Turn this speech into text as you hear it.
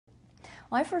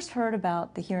Well, I first heard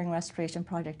about the Hearing Restoration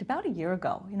Project about a year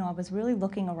ago. I was really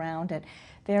looking around at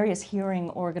various hearing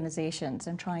organizations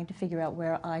and trying to figure out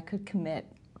where I could commit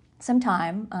some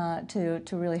time to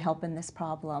really help in this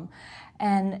problem.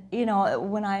 And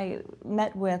when I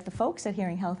met with the folks at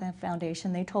Hearing Health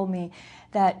Foundation, they told me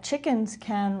that chickens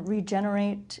can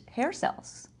regenerate hair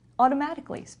cells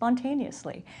automatically,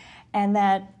 spontaneously, and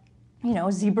that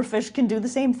zebrafish can do the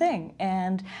same thing,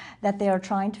 and that they are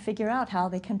trying to figure out how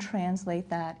they can translate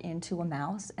that into a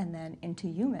mouse and then into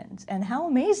humans. And how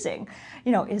amazing,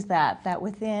 is that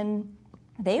within,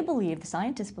 the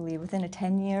scientists believe, within a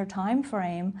 10-year time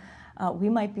frame, we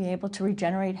might be able to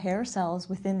regenerate hair cells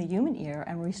within the human ear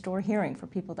and restore hearing for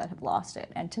people that have lost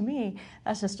it. And to me,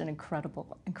 that's just an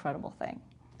incredible, incredible thing.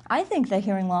 I think that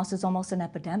hearing loss is almost an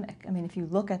epidemic. I mean, if you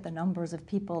look at the numbers of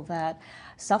people that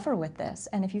suffer with this,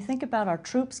 and if you think about our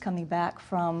troops coming back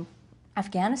from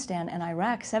Afghanistan and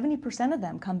Iraq, 70% of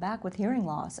them come back with hearing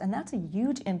loss, and that's a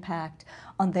huge impact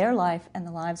on their life and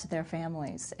the lives of their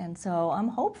families. And so I'm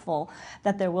hopeful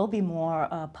that there will be more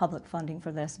public funding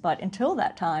for this, but until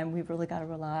that time, we've really got to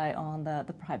rely on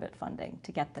the private funding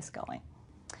to get this going.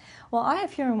 Well, I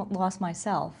have hearing loss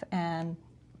myself, and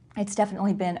it's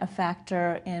definitely been a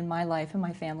factor in my life and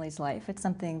my family's life. It's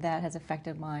something that has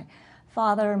affected my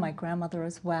father, my grandmother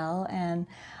as well, and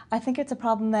I think it's a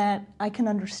problem that I can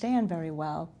understand very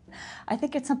well. I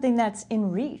think it's something that's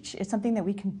in reach. It's something that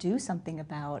we can do something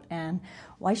about, and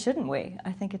why shouldn't we?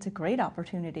 I think it's a great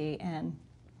opportunity, and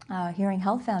Hearing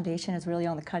Health Foundation is really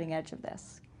on the cutting edge of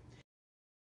this.